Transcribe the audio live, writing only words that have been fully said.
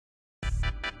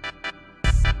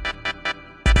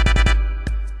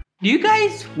Do you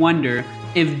guys wonder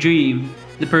if Dream,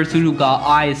 the person who got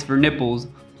eyes for nipples,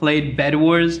 played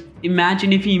Bedwars?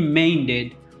 Imagine if he mained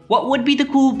it. What would be the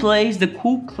cool plays, the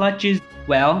cool clutches?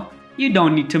 Well, you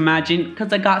don't need to imagine,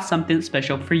 because I got something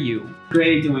special for you.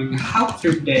 Gray doing? How's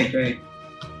your day, Gray?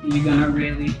 You gonna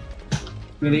really?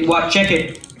 What? Check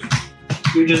it.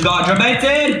 You just got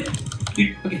debated.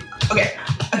 Okay.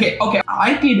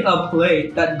 I did a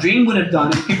play that Dream would have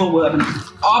done if people would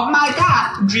have. Oh my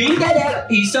god, Dream did it.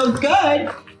 He's so good.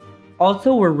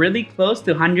 Also, we're really close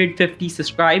to 150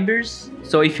 subscribers.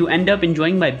 So if you end up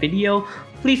enjoying my video,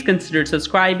 please consider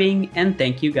subscribing, and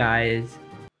thank you guys.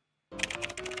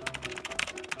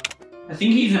 I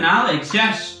think he's an Alex,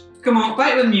 yes. Come on,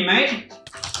 fight with me, mate.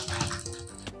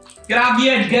 Get off the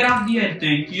edge,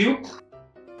 thank you.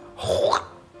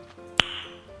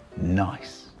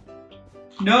 Nice.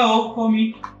 No,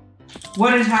 homie.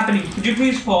 What is happening? Could you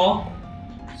please fall?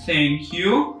 Thank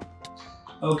you.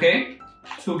 Okay,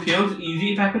 2 kills,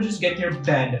 easy. If I could just get their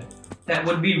bed, that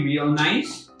would be real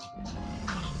nice.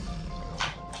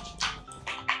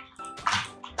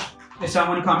 Is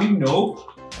someone coming? No.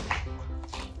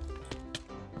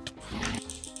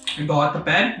 I got the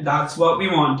bed. That's what we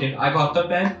wanted. I got the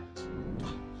bed.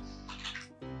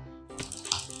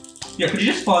 Yeah, could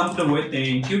you just fall into the wood?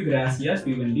 Thank you, gracias.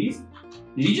 We win these.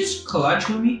 Did you just clutch,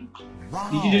 homie? Wow.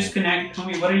 Did you disconnect,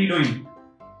 homie? What are you doing?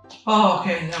 Oh,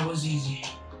 okay, that was easy.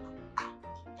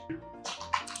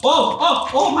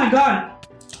 Oh my god!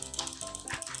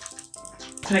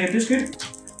 Can I get this kid?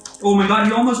 Oh my god,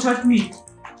 he almost touched me.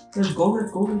 Let's go.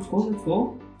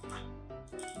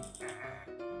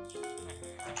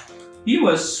 He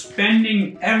was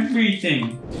spending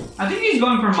everything. I think he's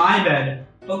going for my bed.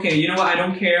 Okay, you know what? I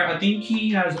don't care. I think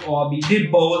he has obby. They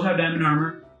both have diamond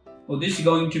armor. Oh, this is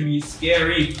going to be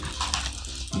scary.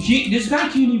 This guy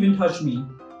can't even touch me.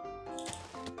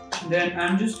 Then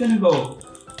I'm just gonna go.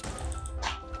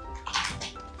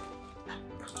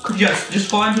 Yes, just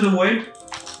fall into the void.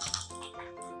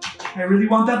 I really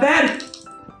want that bed.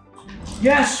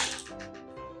 Yes.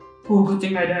 Oh, good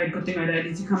thing I died.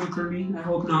 Is he coming for me? I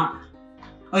hope not.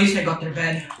 At least I got their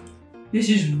bed. This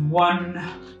is one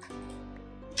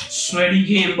sweaty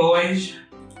game, boys.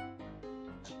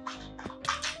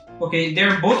 Okay,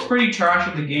 they're both pretty trash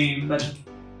at the game, but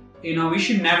you know, we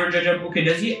should never judge up. Okay,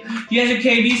 does he? He has a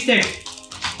KB stick.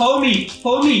 Hold me.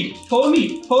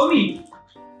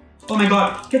 Oh my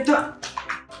god, get the.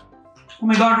 Oh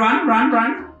my god,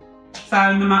 run.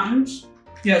 Fell in the mountains.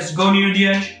 Yes, go near the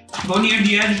edge.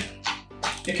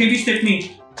 The KB stick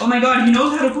me. Oh my god, he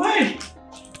knows how to play.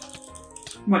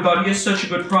 Oh my god, he has such a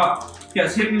good prop.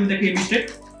 Yes, hit me with the KB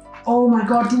stick. Oh my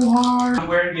god, too hard.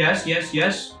 Where? Yes.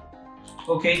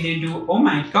 Okay, they do. Oh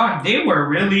my god, they were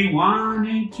really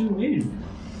wanting to win.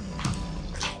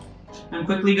 I'm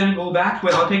quickly gonna go back.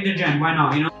 Wait, I'll take the gen. Why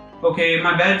not? You know. Okay,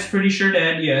 my bed's pretty sure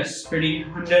dead. Yes, pretty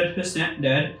 100%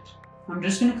 dead. I'm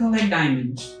just gonna collect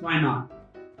diamonds. Why not?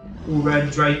 Ooh,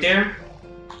 red's right there.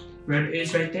 Red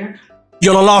is right there.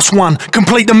 You're the last one.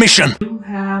 Complete the mission. You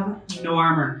have no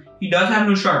armor. He does have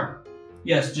no sharp.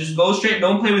 Yes, just go straight.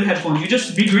 Don't play with headphones. You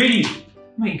just be greedy.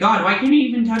 Oh my god, why can't he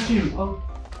even touch him?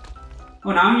 Oh,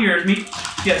 now he hears me.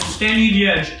 Yes, stand near the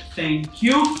edge. Thank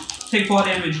you. Take 4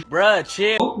 damage. Bruh,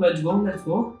 chill. Oh, let's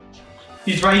go.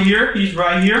 He's right here. He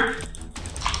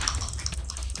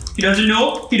doesn't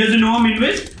know I'm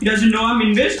invis.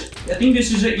 I think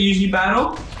this is an easy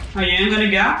battle. I am gonna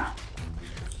gap.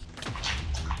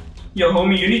 Yo,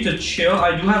 homie, you need to chill.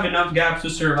 I do have enough gaps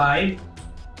to survive.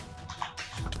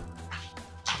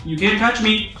 You can't touch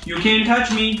me.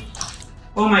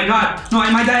 Oh my god. No, I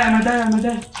might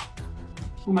die.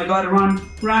 Oh my god,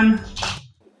 run.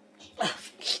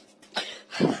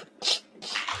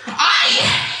 I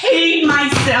hate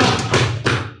myself.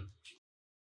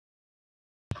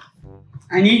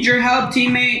 I need your help,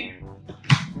 teammate.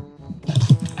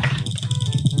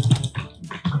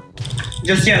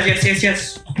 Just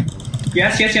yes.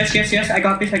 Yes. I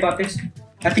got this.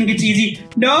 I think it's easy.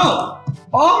 No!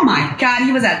 Oh my god,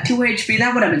 he was at 2 HP.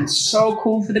 That would have been so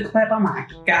cool for the clip. Oh my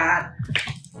god.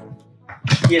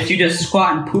 Yes, you just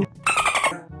squat and poop.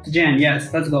 Jen,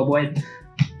 yes, let's go, boy.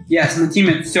 Yes, my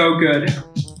teammate's so good.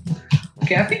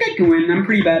 Okay, I think I can win. I'm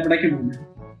pretty bad, but I can win.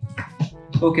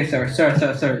 Okay, sir.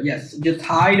 Yes, just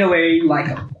hide away like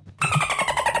a.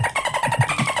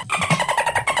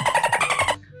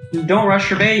 Don't rush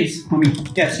your base,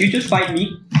 homie. Yes, you just fight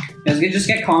me. Yes, just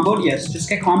get comboed. Yes, just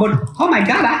get comboed. Oh my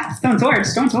god, stone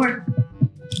sword.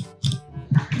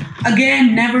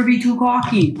 Again, never be too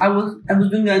cocky. I was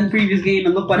doing that in the previous game,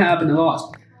 and look what happened. I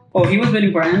lost. Oh, he was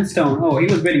bidding for endstone. Oh, he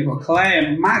was bidding for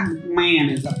clay. My man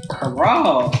is a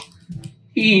pro.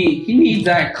 He needs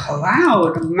that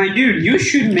cloud. My dude, you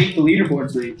should make the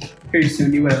leaderboards, mate. Pretty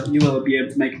soon you will be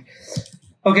able to make it.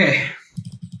 Okay.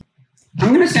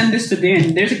 I'm gonna send this to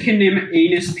Dan. There's a kid named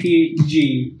Anus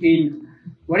PG in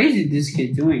what is this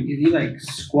kid doing? Is he like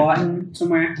squatting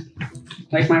somewhere?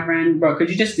 Like my friend? Bro, could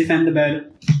you just defend the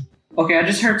bed? Okay, I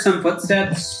just heard some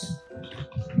footsteps.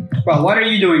 Bro, what are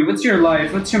you doing? What's your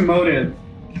life? What's your motive?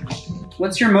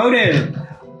 What's your motive?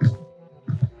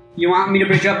 You want me to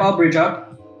bridge up? I'll bridge up.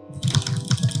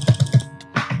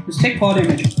 Just take fall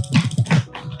damage.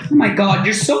 Oh my god,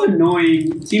 you're so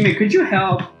annoying. Teammate, could you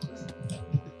help?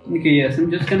 Okay, yes, I'm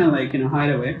just gonna like,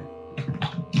 hide away.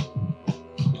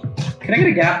 Can I get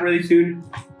a gap really soon?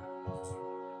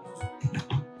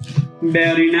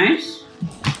 Very nice.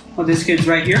 Oh, this kid's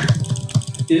right here.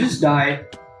 You just die.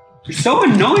 You're so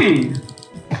annoying.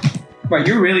 Right,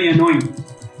 you're really annoying.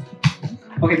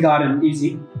 Okay, got him.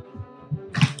 Easy.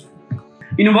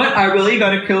 You know what? I really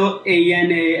gotta kill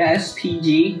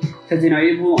ANASPG because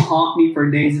it will haunt me for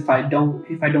days if I don't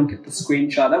get the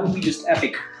screenshot. That would be just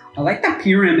epic. I like that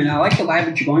pyramid. I like the life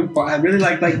that you're going for. I really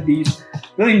like these.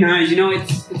 Really nice.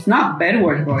 It's not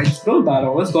Bedwars, bro. It's build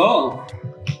battle. Let's go.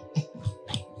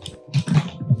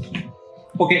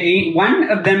 Okay, one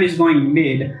of them is going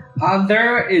mid.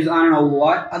 Other is, I don't know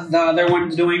what the other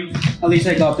one's doing. At least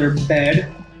I got their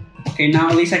bed. Okay, now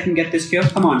at least I can get this kill.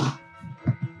 Come on.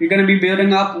 You're gonna be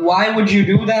building up. Why would you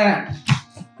do that?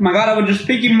 Oh my god, I was just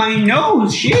picking my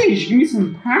nose. Sheesh, give me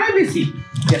some privacy.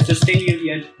 Yes, just stay near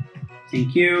the edge.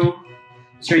 Thank you.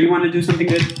 Sir, you want to do something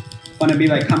good? Want to be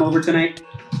like, come over tonight?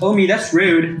 Homie, that's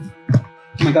rude. Oh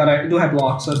my god, I do have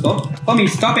blocks. Let's go. Homie,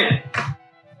 stop it.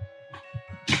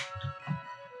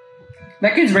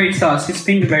 That kid's very sus. His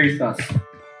ping is very sus.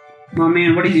 Oh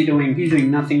man, what is he doing? He's doing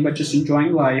nothing but just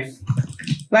enjoying life.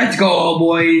 Let's go,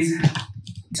 boys.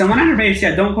 Someone on our base,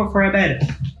 yeah, don't go for a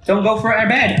bed. Don't go for a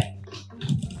bed.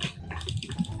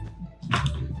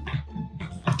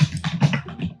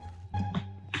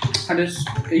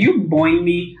 Are you boing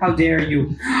me? How dare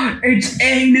you? It's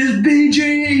Anus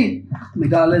BG! Oh my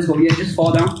god, let's go. Yeah, just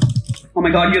fall down. Oh my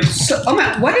god, you have so. Oh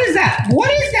my, what is that? What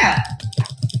is that?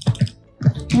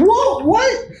 Whoa,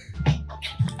 what?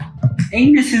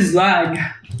 Anus is lag.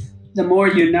 The more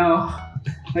you know.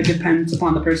 It depends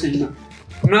upon the person.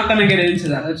 I'm not gonna get into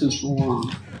that. That's just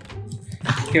wrong.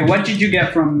 Okay, what did you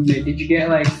get from me? Did you get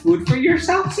like food for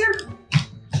yourself, sir?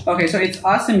 Okay, so it's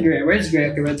us and Gray. Where's Gray?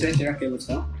 Okay, Red's right there. Okay, let's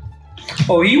go.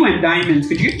 Oh, he went diamonds.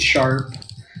 Could you get sharp?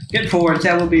 Get forwards.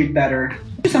 That will be better.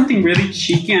 Do something really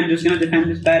cheeky. I'm just gonna defend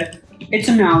this bed. It's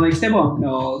an Alex. They won't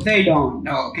know. They don't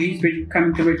know. Okay, he's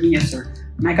coming towards me. Yes, sir.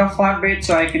 I got flatbed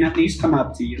so I can at least come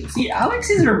up to you. See,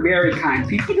 Alexes are very kind.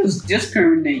 People just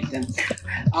discriminate them.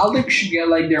 Alex should get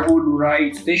like their own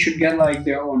rights. They should get like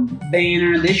their own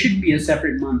banner. They should be a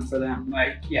separate month for them.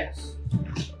 Like, yes.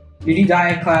 Did he die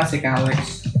a classic,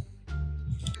 Alex?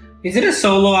 Is it a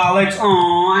solo, Alex?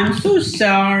 Oh, I'm so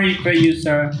sorry for you,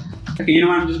 sir. Okay, you know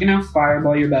what? I'm just gonna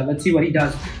fireball your bed. Let's see what he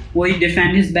does. Will he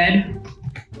defend his bed?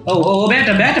 Oh,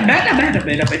 better.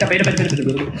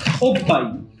 Oh,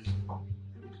 bye.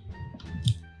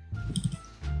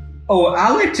 Oh,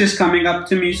 Alex is coming up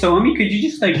to me, so could you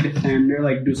just like defend or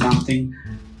like do something?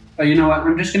 You know what?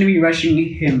 I'm just gonna be rushing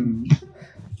him.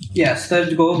 Yes,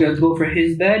 let's go for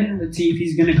his bed. Let's see if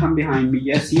he's gonna come behind me.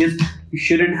 Yes, he is. You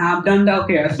shouldn't have done that.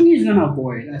 Okay, I think he's gonna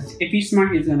avoid. If he's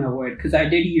smart, he's gonna avoid because I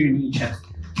did hear knee chest.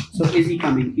 So is he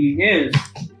coming? He is.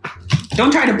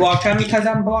 Don't try to block trap me because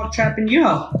I'm block trapping you.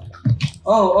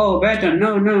 Oh, better.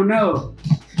 No.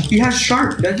 He has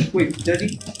sharp. Does he? Wait, does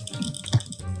he?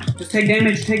 Just take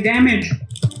damage,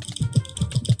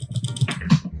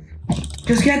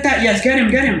 Just get that. Yes, get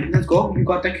him. Let's go. You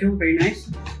got that kill. Very nice.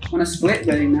 Wanna split?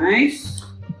 Very nice.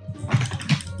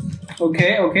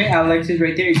 Okay. Alex is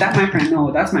right there. Is that my friend?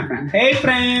 No, that's my friend. Hey,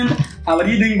 friend. How are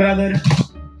you doing, brother?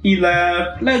 He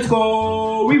left. Let's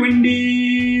go. We win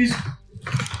these.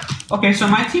 Okay, so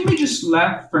my teammate just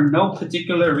left for no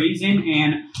particular reason,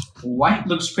 and white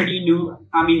looks pretty new.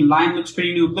 Line looks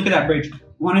pretty new. Look at that bridge.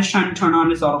 One is trying to turn on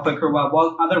his auto clicker while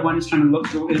the other one is trying to look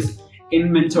through his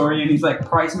inventory and he's like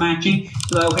price matching.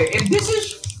 So like, okay, if this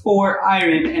is 4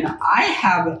 iron and I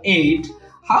have 8,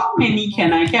 how many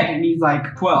can I get? And he's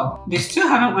like 12. They still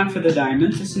haven't went for the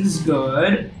diamonds. This is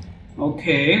good.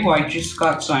 Okay, white just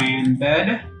got cyan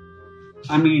bed.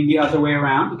 The other way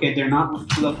around. Okay, they're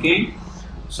not looking.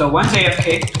 So one's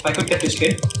AFK. If I could get this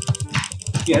kid.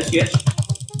 Yes.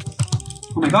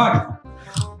 Oh my god.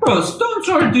 Bro, stone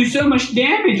sword do so much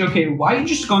damage. Okay, why are you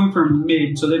just going for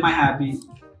mid? So they might have me.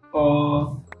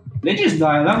 Oh, they just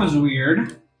died. That was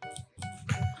weird.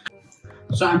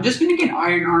 So I'm just gonna get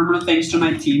iron armor thanks to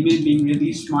my teammate being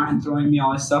really smart and throwing me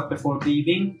all his stuff before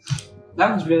leaving.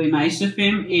 That was really nice of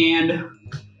him. And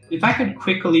if I could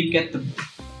quickly get the...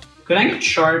 Could I get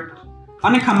sharp?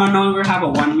 I'm gonna come on over, have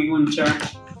a 1v1 sir.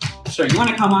 Sir, you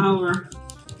wanna come on over?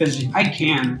 Because I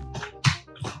can.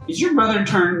 Is your brother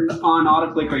turned on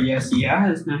autoclick or yes? He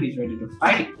has. Now he's ready to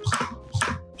fight.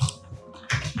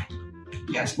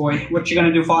 Yes, boy. What you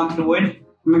gonna do? Fall into the wood?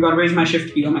 Oh my god, raise my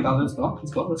shift key. Oh my god, let's go.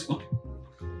 Let's go, let's go.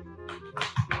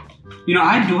 You know,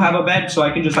 I do have a bed, so I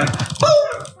can just like,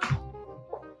 boom!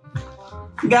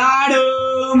 Got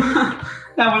him!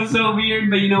 That was so weird,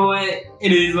 but you know what?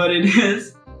 It is what it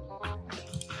is.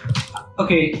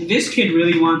 Okay, this kid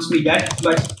really wants me dead,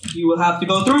 but he will have to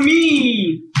go through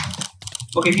me!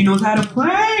 Okay, he knows how to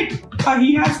play!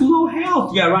 He has low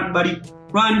health. Yeah, run, buddy.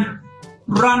 Run.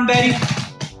 Run, buddy.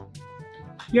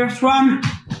 Yes, run.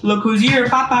 Look who's here,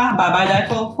 Papa. Bye-bye that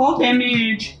fall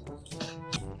damage.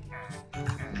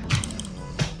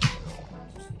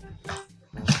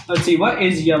 Let's see, what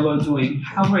is yellow doing?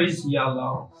 How is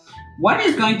yellow? What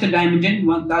is going to diamond in?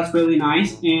 Well, that's really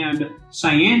nice. And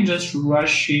cyan just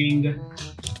rushing.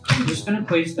 I'm just gonna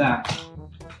place that.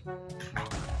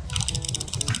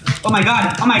 Oh my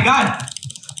god, oh my god.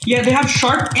 Yeah, they have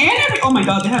sharp and every, oh my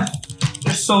god,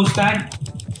 they're so stacked.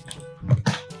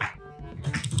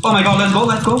 Oh my god, let's go,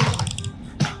 let's go.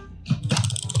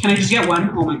 Can I just get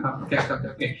one? Oh my god,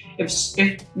 okay. If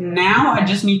now I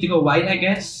just need to go white, I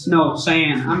guess. No,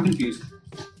 cyan, I'm confused.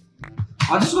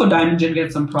 I'll just go diamond and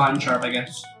get some prawn sharp, I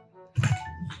guess.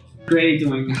 Gray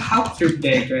doing, how's your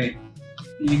day, Gray?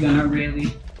 Are you gonna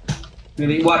really?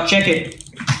 What, check it.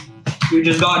 You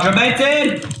just got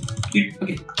debated.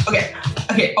 Okay.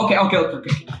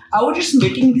 I was just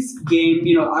making this game,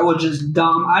 you know, I was just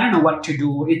dumb. I don't know what to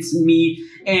do. It's me.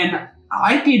 And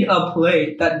I did a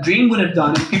play that Dream would have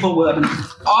done and people would have been,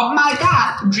 oh my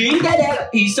god, Dream did it.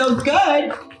 He's so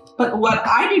good. But what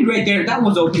I did right there, that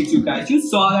was okay too, guys. You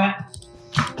saw that?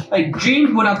 Like,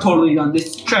 Dream would have totally done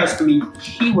this. Trust me,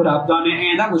 he would have done it.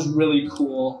 And that was really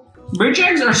cool. Bridge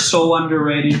eggs are so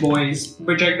underrated, boys.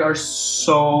 Bridge eggs are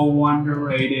so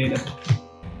underrated.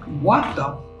 What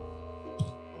the?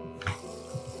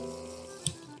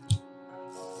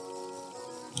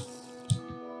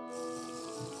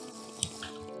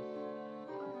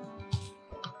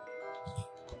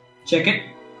 Check it.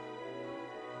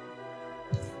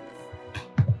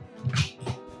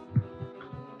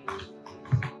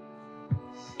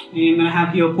 I'm gonna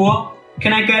have you pull.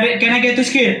 Can I get it? Can I get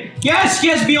this kid? Yes,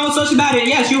 be all sus about it.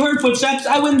 Yes, you heard footsteps.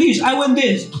 I win this.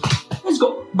 Let's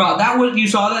go. Bro, you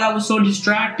saw that? That was so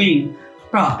distracting.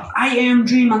 Bro, I am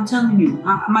Dream, I'm telling you.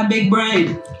 My big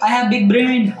brain. I have big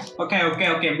brain. Okay.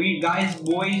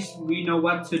 Boys, we know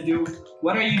what to do.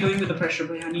 What are you doing with the pressure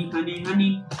plate,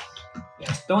 honey?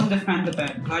 Yes, don't defend the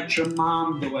bed. Let your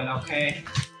mom do it, okay?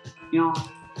 You know,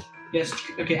 yes,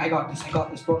 okay, I got this,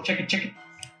 bro. Check it.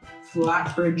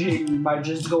 Flat bridging by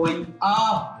just going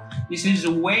up. This is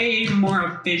way more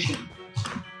efficient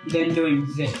than doing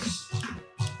this.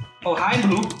 Oh, hi,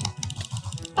 Blue.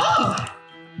 Oh!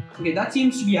 Okay, that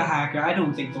seems to be a hacker. I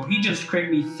don't think so. He just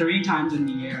crit me 3 times in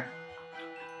the air.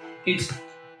 It's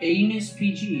Anus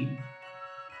PG.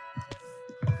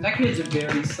 That kid's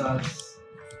very sus.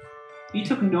 He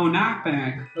took no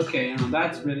knockback. Okay, no,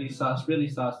 that's really sus,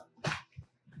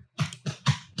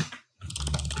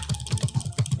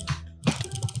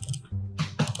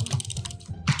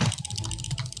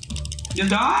 Just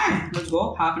die! Let's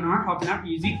go. Half an hour,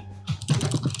 easy.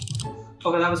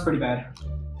 Okay, that was pretty bad.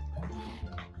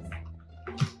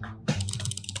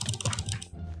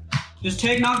 Just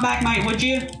take knockback, mate, would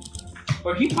you?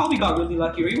 Or he probably got really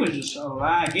lucky, or he was just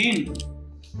lagging.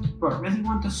 Bro, I really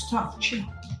want the stuff, chill.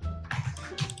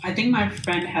 I think my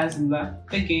friend has left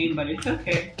the game, but it's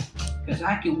okay. Cause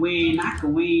I can win. I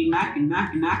can win.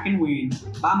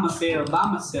 By myself.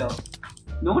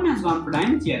 No one has gone for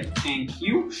diamonds yet. Thank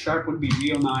you. Sharp would be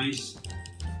real nice.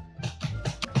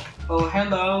 Oh,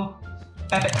 hello.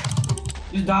 Pepe.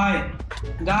 Just die.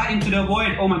 Die into the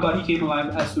void. Oh my god, he came alive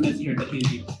as soon as he heard that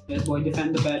hit. Yes, boy,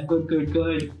 defend the bed. Good. Good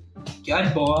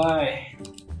boy.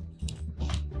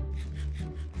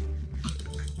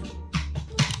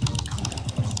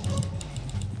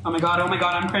 Oh my god,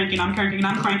 I'm cranking. I am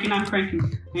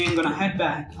gonna head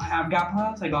back. I have got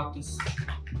paths, I got this.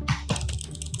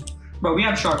 Bro, we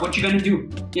have sharp. What you gonna do?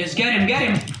 Yes, get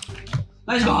him.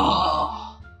 Let's go.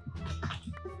 I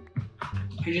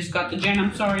just got the gen.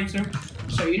 I'm sorry, sir.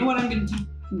 So you know what I'm gonna do?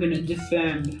 I'm gonna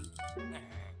defend.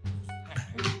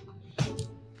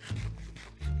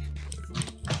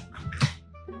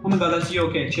 Oh my god, that's you.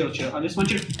 Okay, chill, chill. I just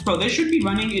want you to... Bro, they should be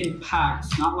running in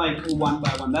packs, not like one by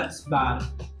one. That's bad.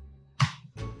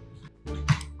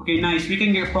 Okay, nice. We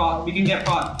can get prod. We can get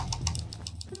prod.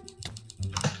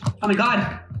 Oh my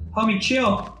god. Homie,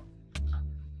 chill.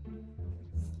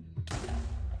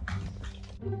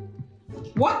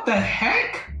 What the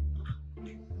heck?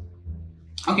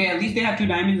 Okay, at least they have 2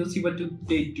 diamonds. Let's see what do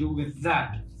they do with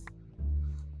that.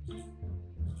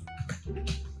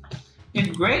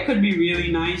 If Gray could be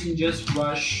really nice and just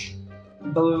rush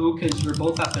Blue, because we're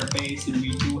both at their base and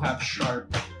we do have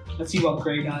Sharp. Let's see what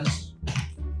Gray does.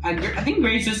 I think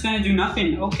Gray's just gonna do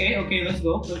nothing. Okay, okay, let's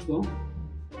go, let's go.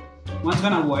 One's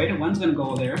gonna avoid, one's gonna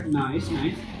go there. Nice,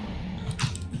 nice.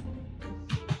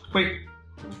 Quick.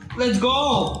 Let's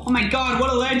go! Oh my god, what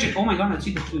a legend! Oh my god, I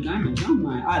see the 2 diamonds. Oh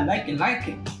my, I like it, like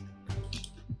it.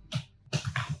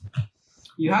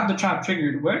 You have the trap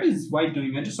triggered. Where is White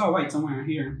doing? I just saw White somewhere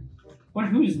here. What?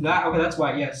 Who is that? Okay, that's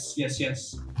White. Yes, yes,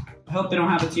 yes. I hope they don't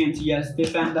have a TNT. Yes,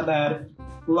 defend the bed.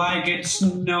 Like it's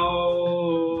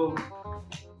snow.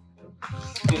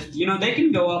 Yes, you know, they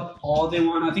can go up all they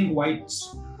want. I think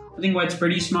White's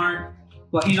pretty smart.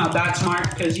 Well, he's not that smart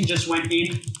because he just went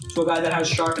in to a guy that has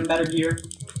Sharp and better gear.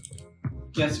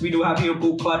 Yes, we do have here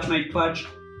cool clutch, mate, clutch.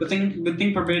 Good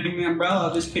thing for building the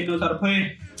umbrella. This kid knows how to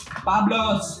play.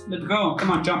 Pablos, let's go.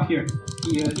 Come on, jump here.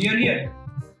 Here, here, here.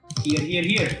 Here, here,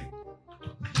 here.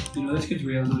 You know, this kid's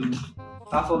real annoying.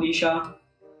 Alicia.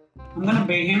 I'm gonna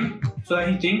bait him so that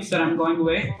he thinks that I'm going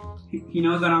away. He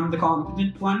knows that I'm the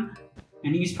competent one.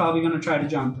 And he's probably gonna try to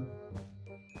jump.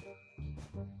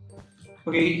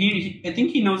 Okay, I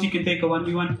think he knows he can take a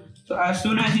 1v1. So as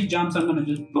soon as he jumps, I'm gonna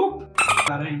just boop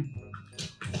out of him.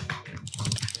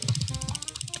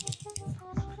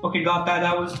 Okay, got that.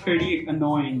 That was pretty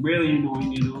annoying. Really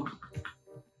annoying, you know.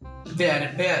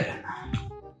 Bad, bad.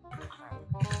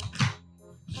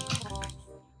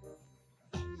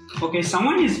 Okay,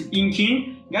 someone is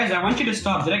inking. Guys, I want you to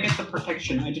stop. Did I get the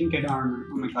protection? I didn't get armor.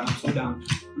 Oh my god, I'm so down.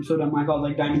 I'm so down. My god,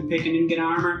 like diamond pick and didn't get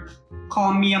armor.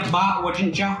 Call me a bot,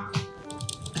 wouldn't ya?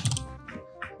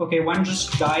 Okay, one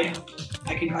just died.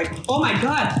 Oh my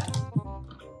god!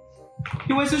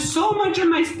 He wasted so much of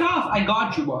my stuff. I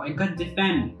got you, bro. I got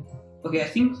defend. Okay, I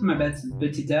think my bet's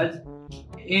dead.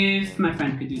 If my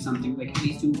friend could do something, like at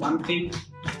least do one thing.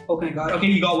 Oh my god.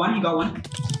 Okay, he got one. He got one.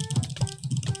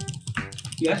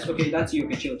 Yes. Okay, that's you.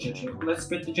 Okay, chill, chill, chill. Let's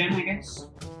split the gen, I guess.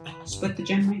 Split the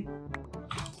gen, mate.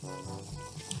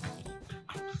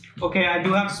 Okay, I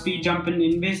do have speed jumping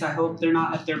in base. I hope they're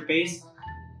not at their base.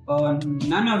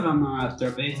 None of them are at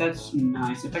their base. That's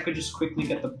nice. If I could just quickly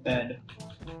get the bed.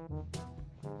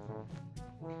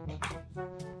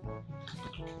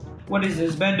 What is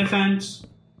this? Bed defense?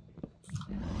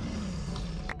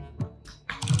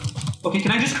 Okay,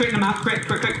 can I just crit them out?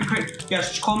 Crit.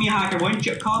 Yes, call me a hacker, wouldn't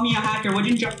you? Call me a hacker,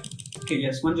 wouldn't you? Okay,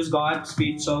 yes, one just got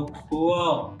speed, so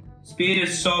cool. Speed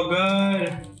is so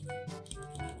good.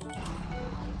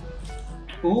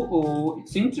 Ooh, it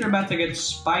seems they're about to get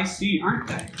spicy, aren't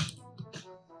they?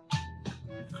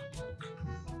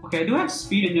 Okay, I do have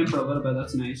speed in them for a little bit,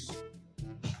 that's nice.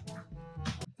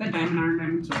 That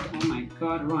diamond sword. Oh my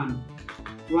god, run.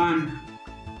 Run.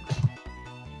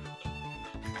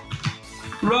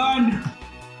 Run!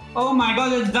 Oh my god,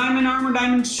 that's diamond armor,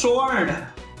 diamond sword!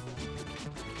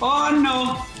 Oh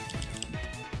no!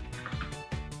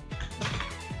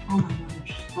 Oh my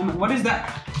gosh. Oh my, what is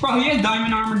that? Bro, he has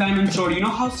diamond armor, diamond sword. You know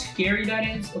how scary that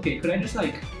is? Okay, could I just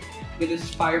like get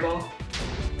this fireball?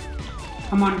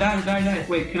 Come on, die.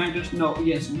 Wait, can I just, no,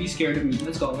 yes, be scared of me.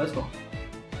 Let's go. Let's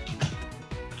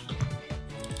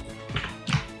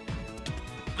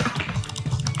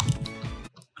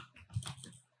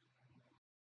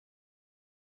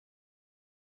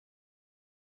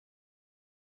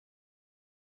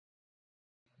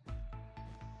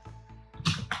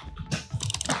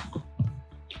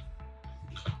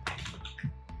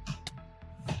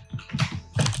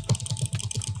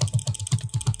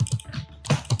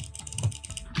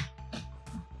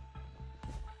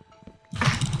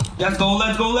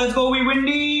go, we win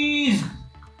these!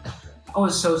 Oh,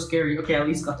 it's so scary. Okay, at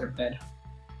least got their bed.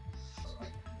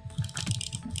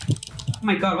 Oh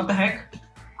my god, what the heck?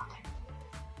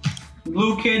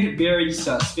 Blue kid, very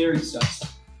sus, very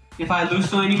sus. If I lose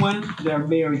to anyone, they're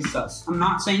very sus. I'm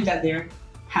not saying that they're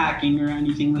hacking or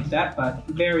anything like that, but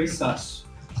very sus.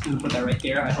 I'm gonna put that right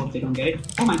there. I hope they don't get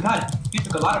it. Oh my god, you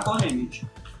took a lot of fall damage.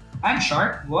 I'm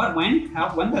sharp. What? When? How?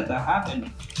 When did that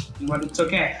happen? But it's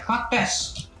okay. Fuck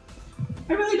this.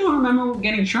 I really don't remember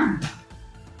getting sharp.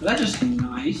 But that's just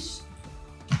nice.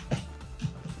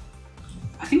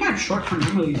 I think I have short-term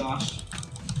memory loss.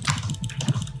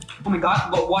 Oh my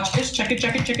god, watch this. Check it,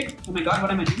 check it, check it. Oh my god,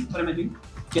 what am I doing? What am I doing?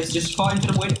 Yes, just fall into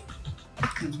the void.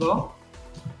 Let's go.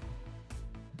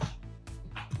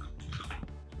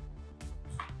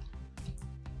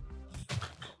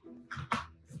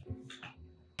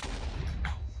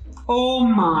 Oh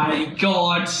my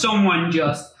god, someone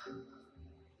just...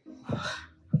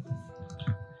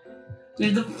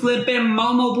 There's a flippin'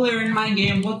 Momo player in my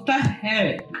game, what the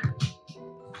heck?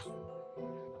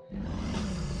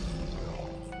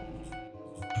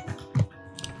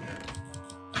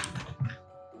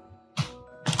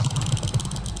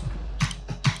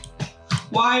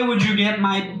 Why would you get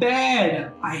my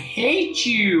bed? I hate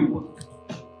you!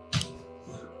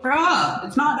 Bruh,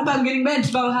 it's not about getting bed, it's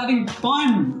about having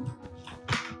fun!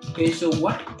 Okay, so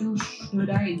what should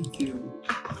I do?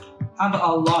 I have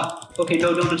a lot. Okay,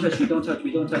 no, don't touch me, don't touch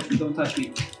me, don't touch me, don't touch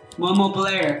me. Momo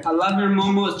player, I love your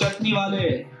momos, chutney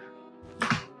wale.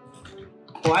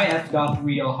 Oh, I effed up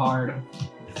real hard.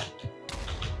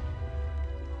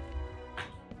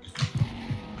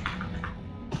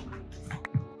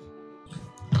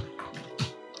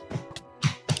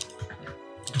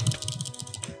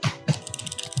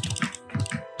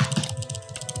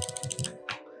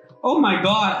 Oh my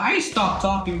god, I stopped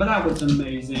talking, but that was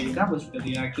amazing. That was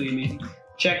really actually amazing.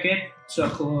 Check it. So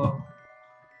cool.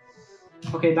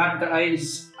 Okay, that guy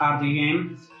is out of the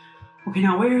game. Okay,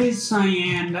 now where is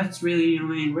Cyan? That's really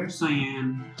annoying. Where's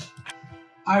Cyan?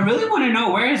 I really want to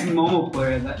know where is Momo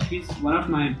player. That he's one of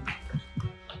my...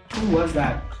 Who was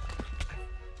that?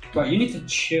 Bro, you need to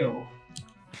chill.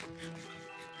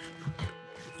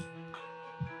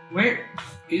 Where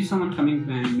is someone coming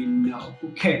behind me? No.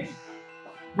 Okay.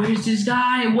 Where's this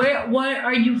guy? Where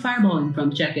are you fireballing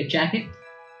from? Check it, check it.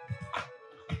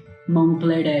 Momo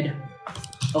player dead.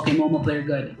 Okay, Momo player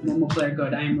good. Momo player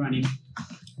good. I am running.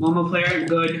 Momo player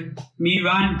good. Me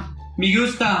run. Me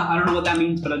gusta. I don't know what that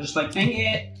means, but I'm just like, dang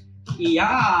it.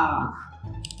 Yeah.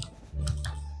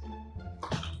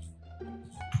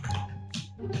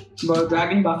 Bro,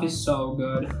 Dragon Buff is so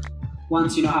good.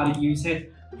 Once you know how to use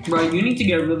it. Bro, you need to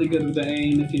get really good with the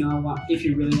aim if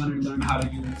you really want to learn how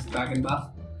to use Dragon Buff.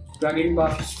 Dragon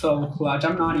Buff is so clutch.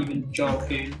 I'm not even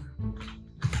joking.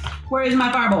 Where is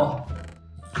my fireball?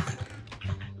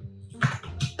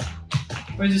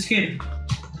 Where's this kid?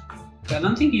 I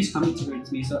don't think he's coming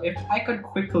towards me. So if I could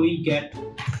quickly get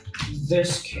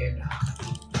this kid.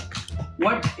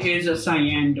 What is a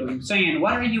Cyan doing? Cyan,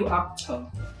 what are you up to?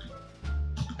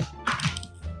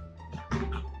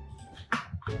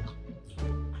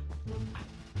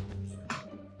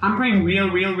 I'm playing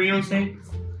real safe.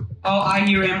 Oh, I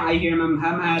hear him,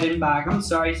 I'm heading back. I'm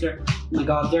sorry, sir. Oh my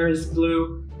god, there is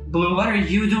Blue. Blue, what are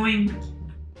you doing?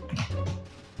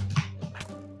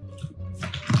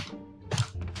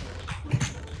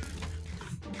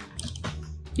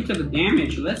 He took the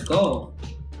damage, let's go.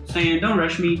 Cyan, don't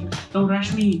rush me. Don't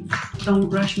rush me. Don't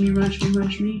rush me.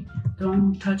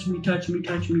 Don't touch me.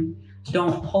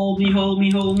 Don't hold me.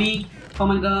 Oh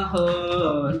my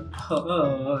god.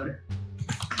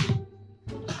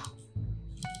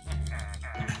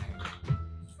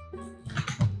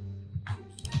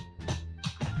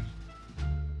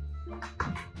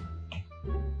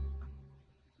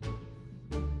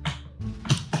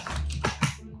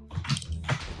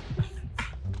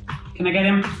 Can I get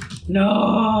him?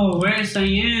 No! Where's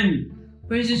Cyan?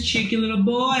 Where's this cheeky little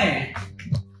boy?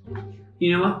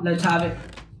 You know what? Let's have it.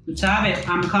 Let's have it.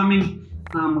 I'm coming.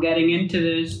 I'm getting into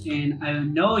this and I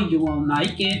know you won't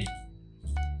like it.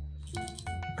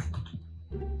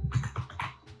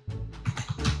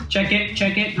 Check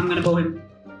it. I'm gonna bow him.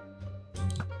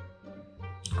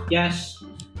 Yes.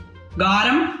 Got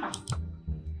him.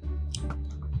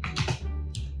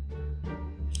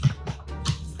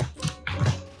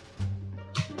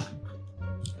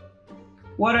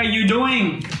 What are you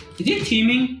doing? Is he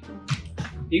teaming? Are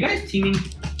you guys teaming?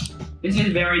 This is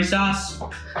very sus.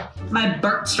 My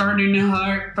butt's starting to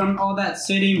hurt from all that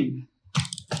sitting.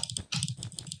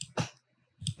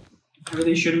 I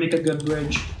really should make a good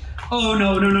bridge. Oh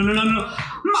no.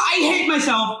 I hate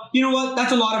myself. You know what?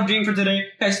 That's a lot of dream for today.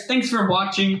 Guys, thanks for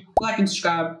watching. Like and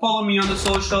subscribe. Follow me on the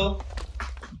social.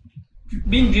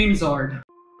 Being dreams hard.